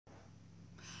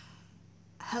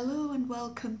Hello and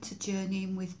welcome to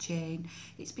Journeying with Jane.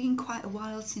 It's been quite a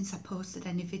while since I posted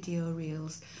any video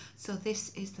reels, so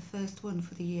this is the first one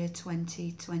for the year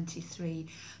 2023.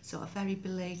 So a very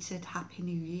belated Happy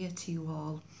New Year to you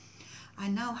all. I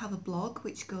now have a blog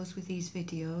which goes with these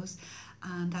videos,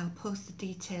 and I'll post the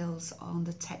details on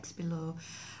the text below,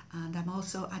 and I'm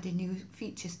also adding new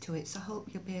features to it, so I hope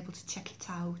you'll be able to check it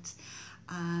out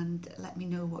and let me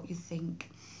know what you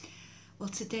think. Well,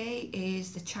 today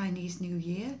is the Chinese New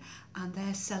Year and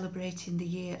they're celebrating the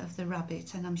year of the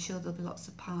rabbit, and I'm sure there'll be lots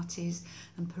of parties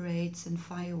and parades and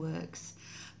fireworks.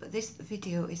 But this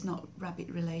video is not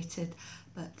rabbit related,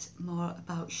 but more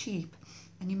about sheep.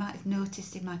 And you might have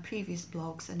noticed in my previous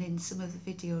blogs and in some of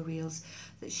the video reels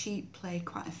that sheep play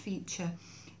quite a feature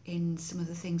in some of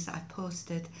the things that I've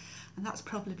posted, and that's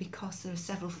probably because there are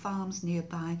several farms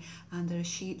nearby and there are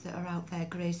sheep that are out there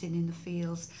grazing in the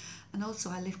fields. And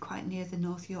also I live quite near the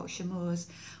North Yorkshire moors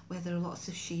where there are lots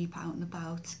of sheep out and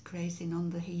about grazing on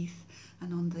the heath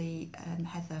and on the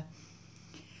heather.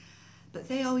 But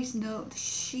they always know the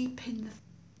sheep in the...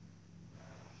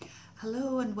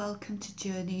 Hello and welcome to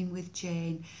Journeying with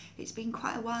Jane. It's been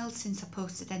quite a while since I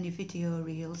posted any video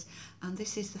reels, and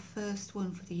this is the first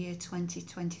one for the year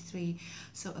 2023,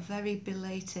 so a very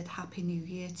belated Happy New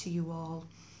Year to you all.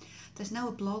 There's now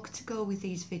a blog to go with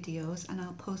these videos, and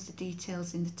I'll post the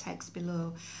details in the text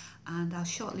below, and I'll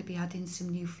shortly be adding some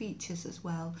new features as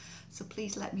well, so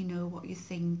please let me know what you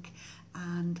think,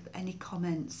 and any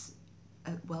comments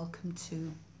are welcome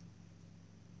too.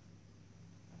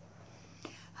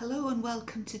 Hello and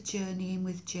welcome to Journeying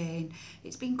with Jane.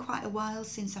 It's been quite a while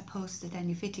since I posted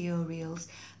any video reels,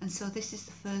 and so this is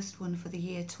the first one for the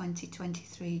year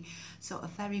 2023, so a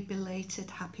very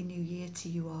belated Happy New Year to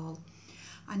you all.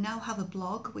 I now have a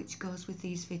blog which goes with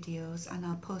these videos, and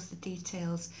I'll post the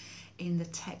details in the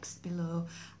text below,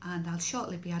 and I'll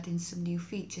shortly be adding some new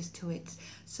features to it,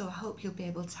 so I hope you'll be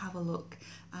able to have a look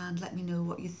and let me know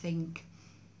what you think.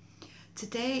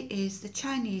 Today is the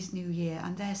Chinese New Year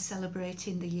and they're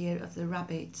celebrating the year of the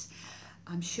rabbit.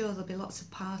 I'm sure there'll be lots of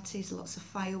parties, lots of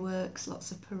fireworks, lots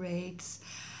of parades,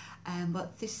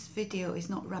 but this video is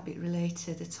not rabbit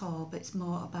related at all, but it's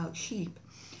more about sheep.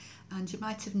 And you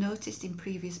might have noticed in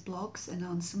previous blogs and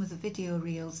on some of the video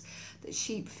reels that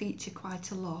sheep feature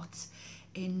quite a lot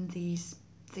in these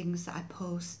things that I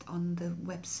post on the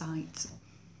website.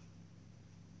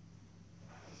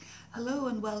 Hello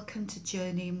and welcome to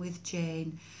Journeying with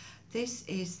Jane. This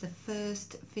is the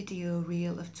first video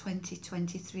reel of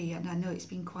 2023, and I know it's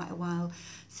been quite a while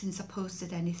since I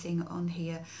posted anything on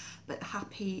here, but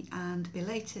happy and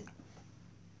belated.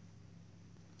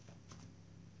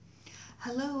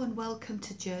 Hello and welcome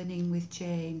to Journeying with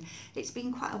Jane. It's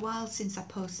been quite a while since I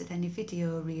posted any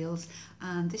video reels,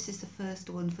 and this is the first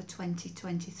one for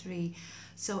 2023,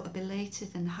 so a belated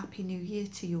and happy new year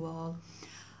to you all.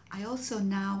 I also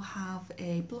now have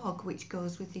a blog which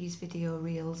goes with these video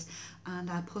reels, and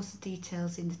I'll post the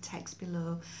details in the text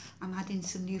below. I'm adding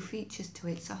some new features to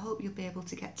it, so I hope you'll be able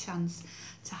to get a chance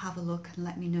to have a look and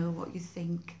let me know what you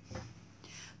think.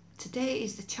 Today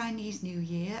is the Chinese New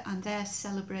Year and they're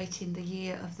celebrating the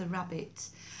year of the rabbit.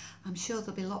 I'm sure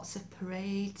there'll be lots of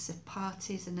parades, of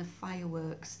parties and of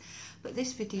fireworks, but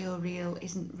this video reel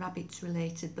isn't rabbits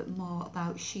related but more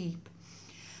about sheep.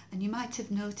 And you might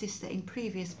have noticed that in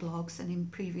previous blogs and in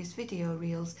previous video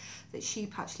reels that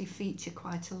sheep actually feature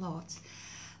quite a lot.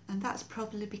 And that's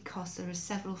probably because there are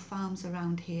several farms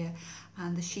around here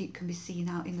and the sheep can be seen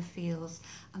out in the fields.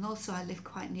 And also I live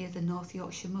quite near the North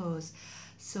Yorkshire moors.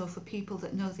 So for people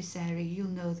that know this area, you'll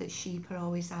know that sheep are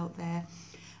always out there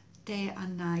day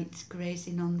and night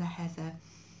grazing on the heather.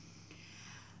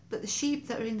 But the sheep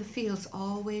that are in the fields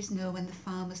always know when the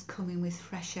farmer's coming with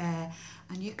fresh air,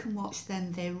 and you can watch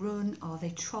them, they run or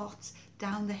they trot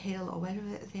down the hill or wherever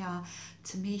they are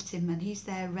to meet him, and he's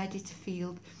there ready to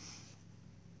field.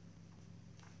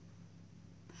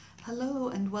 Hello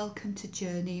and welcome to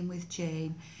Journeying with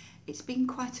Jane. It's been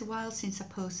quite a while since I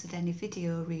posted any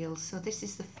video reels, so this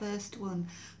is the first one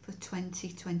for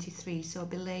 2023, so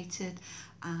belated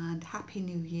and Happy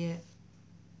New Year.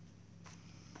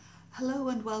 Hello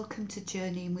and welcome to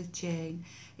Journeying with Jane.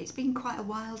 It's been quite a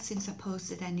while since I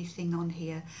posted anything on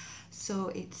here, so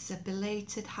it's a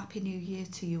belated Happy New Year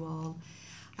to you all.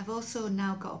 I've also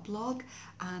now got a blog,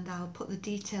 and I'll put the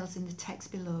details in the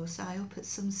text below, so I hope at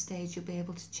some stage you'll be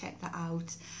able to check that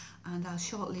out, and I'll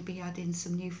shortly be adding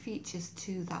some new features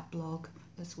to that blog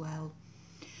as well.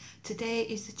 Today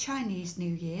is the Chinese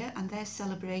New Year and they're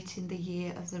celebrating the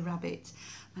year of the rabbit,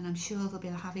 and I'm sure they'll be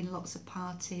having lots of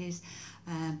parties,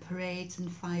 parades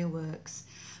and fireworks.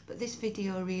 But this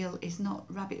video reel is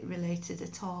not rabbit related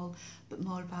at all, but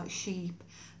more about sheep.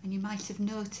 And you might have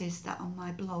noticed that on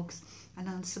my blogs and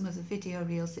on some of the video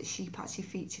reels that sheep actually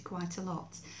feature quite a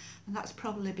lot. And that's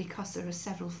probably because there are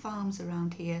several farms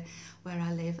around here where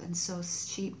I live, and so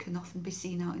sheep can often be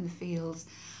seen out in the fields.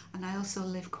 And I also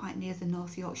live quite near the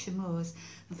North Yorkshire moors,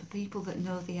 and for people that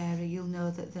know the area, you'll know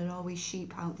that there are always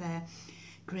sheep out there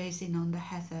grazing on the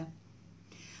heather.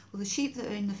 Well, the sheep that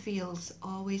are in the fields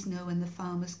always know when the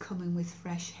farmer's coming with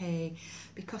fresh hay,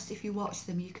 because if you watch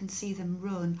them you can see them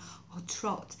run or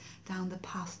trot down the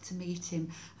path to meet him,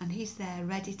 and he's there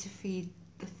ready to feed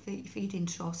the feeding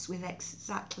troughs with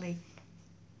exactly.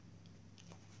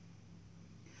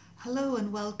 Hello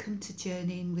and welcome to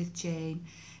Journeying with Jane.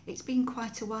 It's been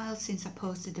quite a while since I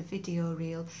posted a video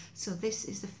reel, so this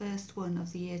is the first one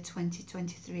of the year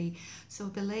 2023, so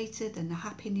belated and a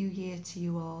happy new year to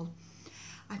you all.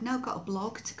 I've now got a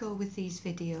blog to go with these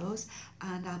videos,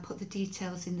 and I'll put the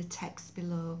details in the text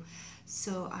below.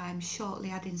 So I'm shortly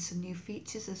adding some new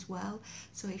features as well,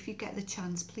 so if you get the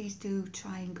chance, please do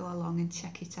try and go along and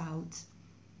check it out.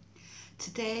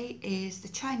 Today is the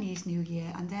Chinese New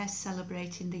Year, and they're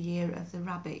celebrating the year of the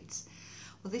rabbit.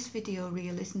 Well, this video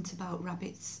reel isn't about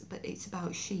rabbits, but it's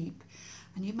about sheep.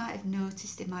 And you might have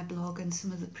noticed in my blog and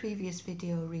some of the previous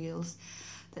video reels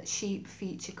that sheep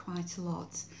feature quite a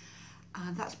lot.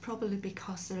 And that's probably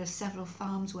because there are several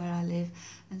farms where I live,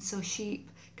 and so sheep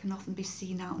can often be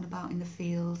seen out and about in the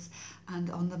fields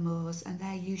and on the moors, and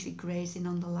they're usually grazing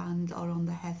on the land or on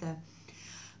the heather.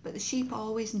 But the sheep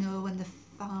always know when the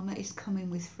farmer is coming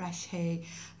with fresh hay,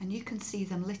 and you can see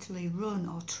them literally run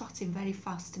or trotting very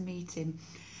fast to meet him.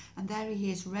 And there he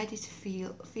is, ready to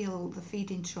fill the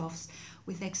feeding troughs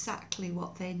with exactly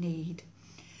what they need.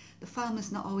 The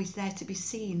farmer's not always there to be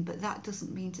seen, but that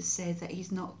doesn't mean to say that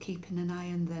he's not keeping an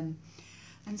eye on them.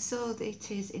 And so it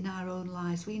is in our own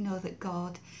lives. We know that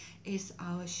God is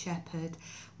our shepherd.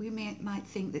 We might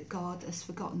think that God has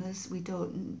forgotten us, we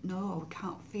don't know, or we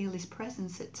can't feel his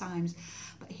presence at times,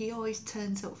 but he always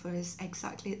turns up for us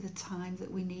exactly at the time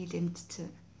that we need him to.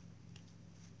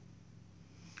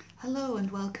 Hello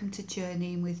and welcome to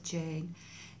Journeying with Jane.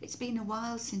 It's been a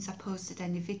while since I posted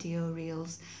any video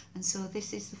reels, and so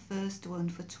this is the first one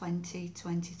for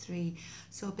 2023,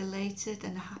 so belated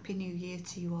and a happy new year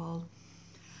to you all.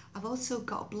 I've also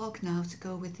got a blog now to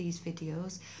go with these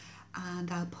videos, and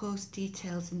I'll post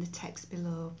details in the text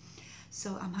below.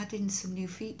 So I'm adding some new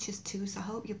features too, so I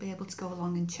hope you'll be able to go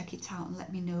along and check it out and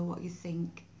let me know what you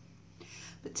think.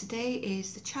 But today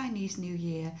is the Chinese New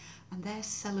Year, and they're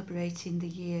celebrating the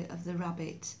year of the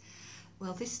rabbit.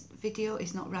 Well, this video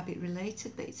is not rabbit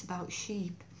related, but it's about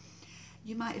sheep.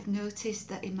 You might have noticed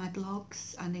that in my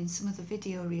blogs and in some of the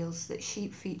video reels that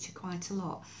sheep feature quite a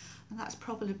lot, and that's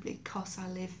probably because I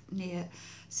live near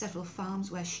several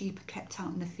farms where sheep are kept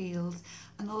out in the fields,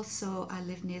 and also I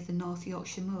live near the North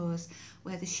Yorkshire moors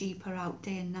where the sheep are out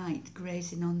day and night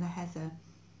grazing on the heather.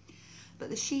 But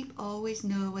the sheep always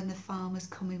know when the farmer's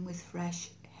coming with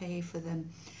fresh hay for them,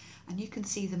 and you can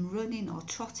see them running or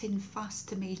trotting fast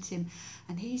to meet him,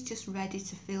 and he's just ready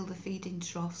to fill the feeding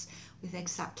troughs with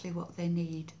exactly what they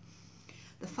need.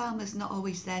 The farmer's not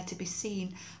always there to be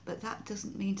seen, but that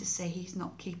doesn't mean to say he's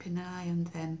not keeping an eye on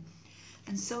them.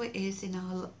 And so it is in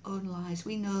our own lives.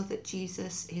 We know that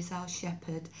Jesus is our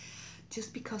shepherd.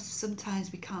 Just because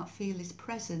sometimes we can't feel his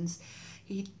presence,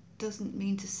 he doesn't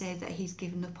mean to say that he's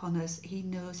given up on us. He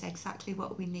knows exactly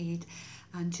what we need,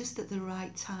 and just at the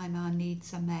right time our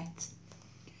needs are met.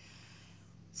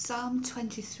 Psalm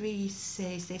 23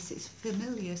 says this, it's a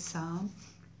familiar psalm.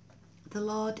 The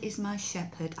Lord is my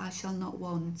shepherd, I shall not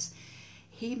want.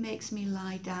 He makes me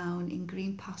lie down in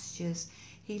green pastures.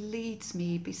 He leads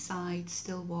me beside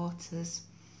still waters.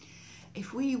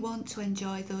 If we want to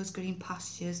enjoy those green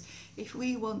pastures, if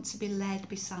we want to be led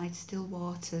beside still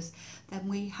waters, then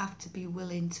we have to be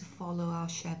willing to follow our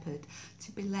shepherd,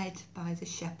 to be led by the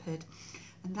shepherd.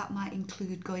 And that might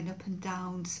include going up and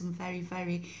down some very,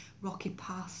 very rocky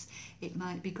paths. It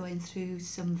might be going through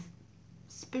some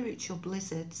spiritual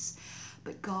blizzards.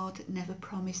 But God never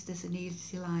promised us an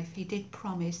easy life. He did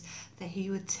promise that he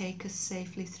would take us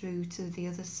safely through to the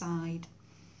other side.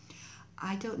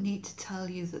 I don't need to tell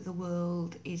you that the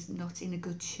world is not in a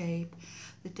good shape.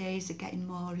 The days are getting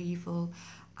more evil,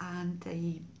 and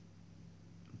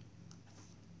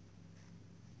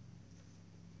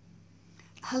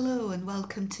Hello and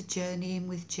welcome to Journeying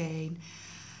with Jane.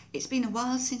 It's been a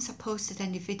while since I posted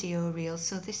any video reels,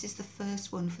 so this is the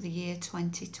first one for the year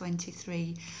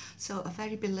 2023. So a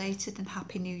very belated and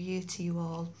happy new year to you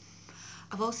all.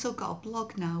 I've also got a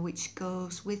blog now which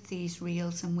goes with these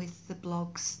reels and with the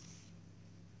blogs.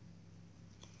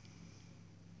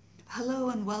 Hello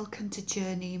and welcome to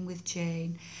Journeying with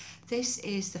Jane. This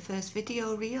is the first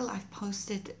video reel I've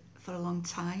posted for a long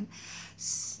time.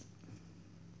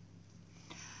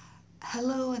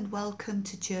 Hello and welcome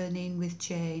to Journeying with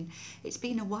Jane. It's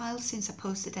been a while since I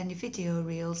posted any video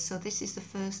reels, so this is the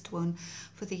first one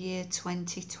for the year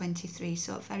 2023.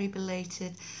 So a very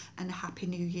belated and a happy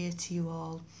new year to you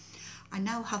all. I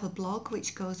now have a blog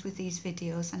which goes with these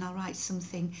videos, and I'll write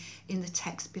something in the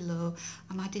text below.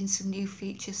 I'm adding some new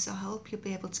features, so I hope you'll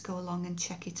be able to go along and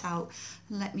check it out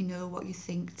and let me know what you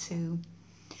think too.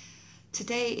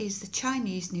 Today is the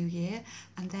Chinese New Year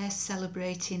and they're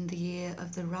celebrating the year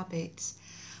of the rabbit.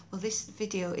 Well, this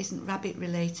video isn't rabbit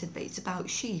related, but it's about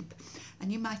sheep.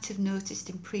 And you might have noticed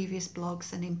in previous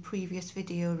blogs and in previous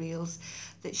video reels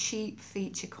that sheep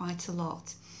feature quite a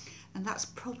lot. And that's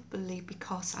probably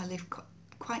because I live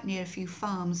quite near a few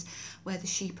farms where the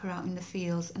sheep are out in the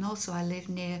fields, and also I live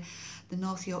near the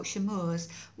North Yorkshire moors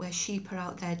where sheep are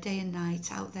out there day and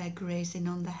night, out there grazing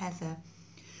on the heather.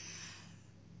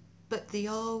 But they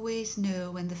always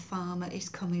know when the farmer is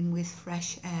coming with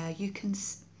fresh air.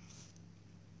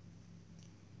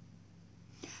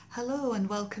 Hello and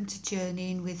welcome to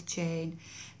Journeying with Jane.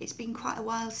 It's been quite a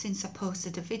while since I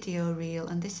posted a video reel,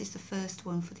 and this is the first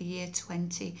one for the year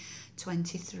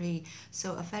 2023.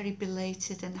 So a very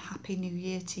belated and happy new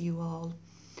year to you all.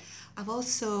 I've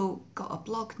also got a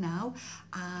blog now,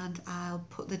 and I'll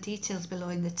put the details below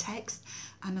in the text.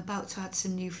 I'm about to add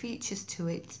some new features to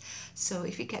it, so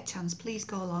if you get a chance, please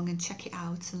go along and check it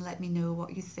out and let me know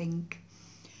what you think.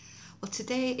 Well,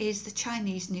 today is the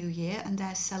Chinese New Year and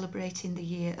they're celebrating the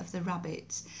year of the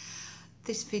rabbit.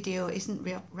 This video isn't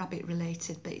rabbit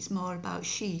related, but it's more about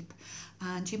sheep.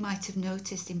 And you might have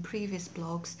noticed in previous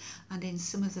blogs and in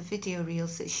some of the video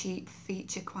reels that sheep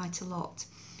feature quite a lot.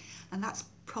 And that's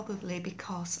probably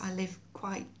because I live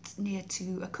quite near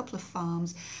to a couple of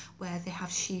farms where they have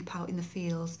sheep out in the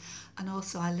fields, and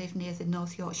also I live near the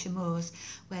North Yorkshire moors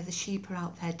where the sheep are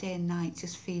out there day and night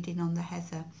just feeding on the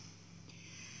heather.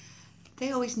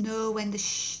 They always know when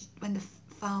the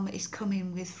farmer is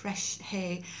coming with fresh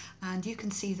hay, and you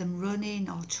can see them running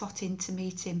or trotting to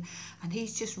meet him, and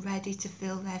he's just ready to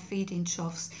fill their feeding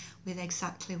troughs with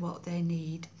exactly what they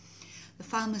need. The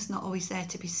farmer's not always there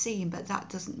to be seen, but that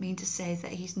doesn't mean to say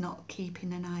that he's not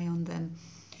keeping an eye on them.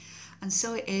 And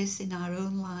so it is in our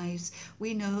own lives.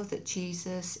 We know that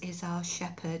Jesus is our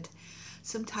shepherd.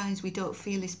 Sometimes we don't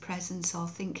feel his presence or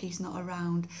think he's not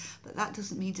around, but that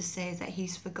doesn't mean to say that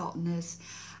he's forgotten us.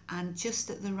 And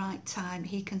just at the right time,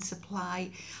 he can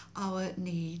supply our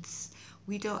needs.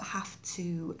 We don't have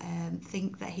to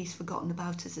think that he's forgotten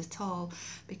about us at all,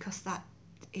 because that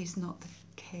is not the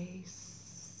case.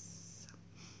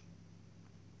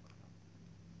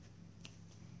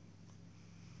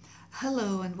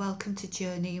 Hello and welcome to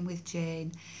Journeying with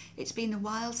Jane. It's been a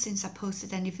while since I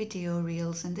posted any video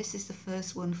reels, and this is the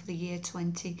first one for the year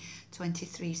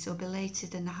 2023, so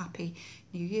belated and a happy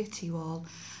new year to you all.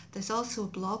 There's also a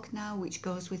blog now which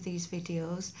goes with these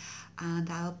videos, and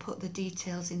I'll put the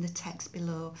details in the text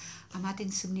below. I'm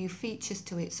adding some new features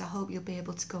to it, so I hope you'll be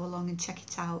able to go along and check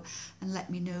it out and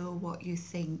let me know what you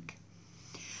think.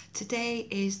 Today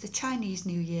is the Chinese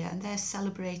New Year and they're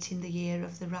celebrating the year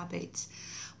of the rabbit.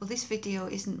 Well, this video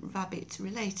isn't rabbit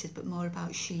related, but more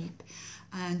about sheep.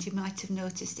 And you might have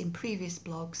noticed in previous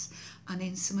blogs and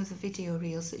in some of the video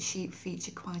reels that sheep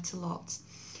feature quite a lot.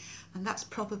 And that's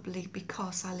probably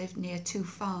because I live near two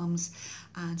farms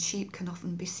and sheep can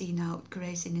often be seen out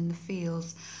grazing in the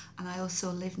fields. And I also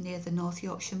live near the North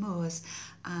Yorkshire moors,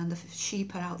 and the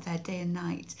sheep are out there day and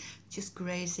night just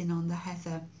grazing on the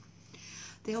heather.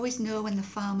 They always know when the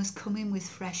farmer's coming with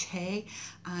fresh hay,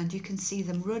 and you can see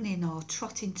them running or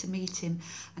trotting to meet him,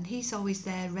 and he's always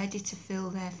there ready to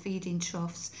fill their feeding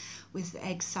troughs with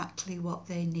exactly what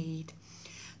they need.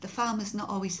 The farmer's not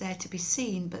always there to be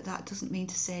seen, but that doesn't mean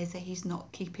to say that he's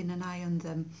not keeping an eye on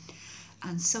them.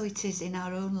 And so it is in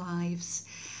our own lives.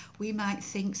 We might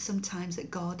think sometimes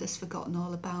that God has forgotten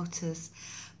all about us,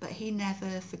 but he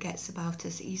never forgets about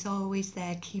us. He's always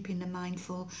there keeping a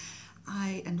mindful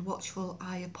eye and watchful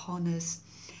eye upon us.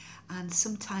 And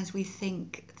sometimes we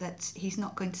think that he's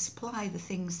not going to supply the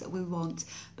things that we want,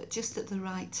 but just at the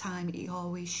right time he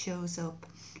always shows up.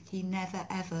 He never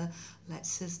ever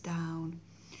lets us down.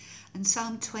 And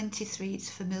Psalm 23, it's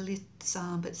a familiar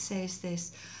psalm, but says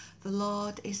this: "The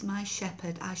Lord is my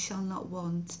shepherd, I shall not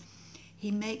want. He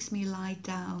makes me lie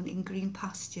down in green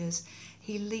pastures.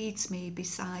 He leads me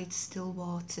beside still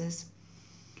waters."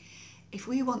 If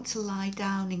we want to lie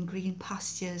down in green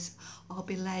pastures or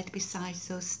be led beside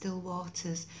those still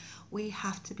waters, we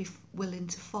have to be willing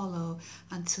to follow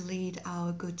and to lead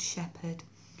our good shepherd.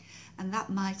 and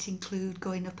that might include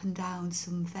going up and down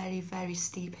some very, very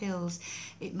steep hills.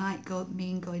 It might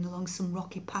mean going along some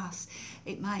rocky paths.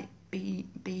 It might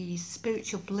be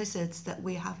spiritual blizzards that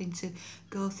we're having to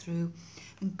go through.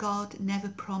 And God never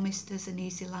promised us an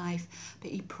easy life, but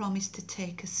he promised to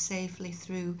take us safely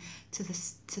through to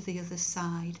the other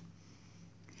side.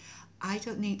 I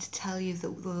don't need to tell you that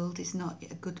the world is not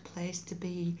a good place to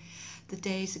be. The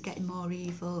days are getting more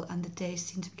evil and the days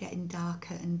seem to be getting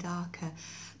darker and darker.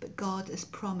 But God has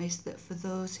promised that for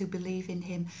those who believe in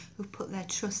him, who've put their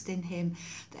trust in him,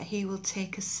 that he will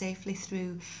take us safely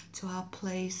through to our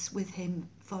place with him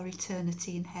for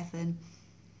eternity in heaven.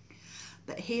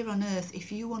 But here on earth,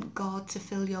 if you want God to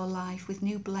fill your life with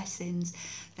new blessings,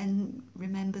 then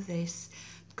remember this.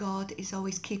 God is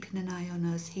always keeping an eye on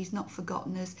us. He's not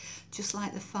forgotten us. Just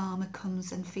like the farmer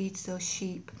comes and feeds those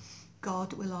sheep,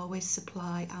 God will always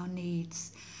supply our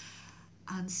needs.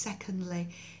 And secondly,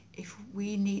 if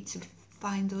we need to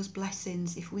find those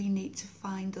blessings, if we need to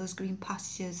find those green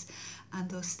pastures and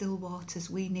those still waters,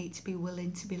 we need to be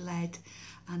willing to be led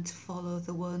and to follow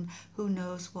the one who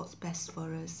knows what's best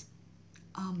for us.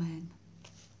 Amen.